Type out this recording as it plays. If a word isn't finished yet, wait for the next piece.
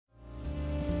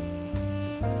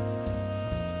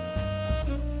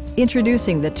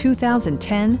Introducing the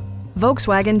 2010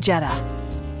 Volkswagen Jetta.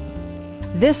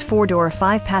 This four-door,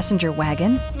 five-passenger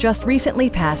wagon just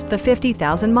recently passed the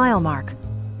 50,000-mile mark.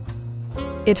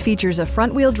 It features a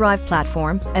front-wheel drive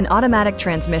platform, an automatic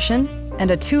transmission, and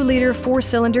a 2-liter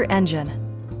four-cylinder engine.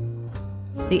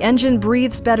 The engine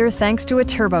breathes better thanks to a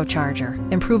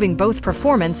turbocharger, improving both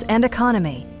performance and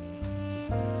economy.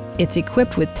 It's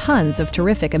equipped with tons of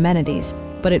terrific amenities,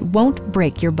 but it won't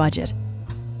break your budget,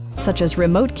 such as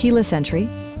remote keyless entry,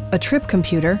 a trip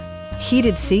computer,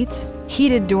 heated seats,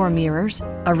 heated door mirrors,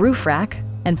 a roof rack,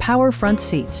 and power front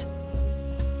seats.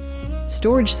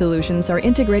 Storage solutions are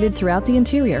integrated throughout the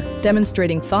interior,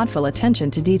 demonstrating thoughtful attention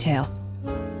to detail.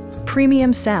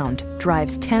 Premium sound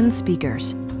drives 10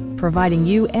 speakers, providing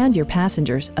you and your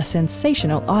passengers a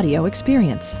sensational audio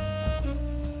experience.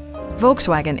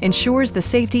 Volkswagen ensures the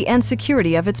safety and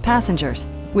security of its passengers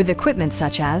with equipment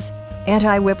such as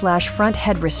anti-whiplash front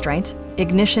head restraints,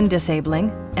 ignition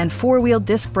disabling, and four-wheel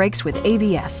disc brakes with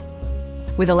ABS.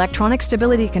 With electronic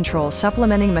stability control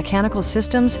supplementing mechanical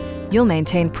systems, you'll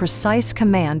maintain precise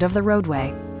command of the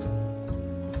roadway.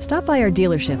 Stop by our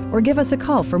dealership or give us a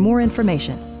call for more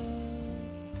information.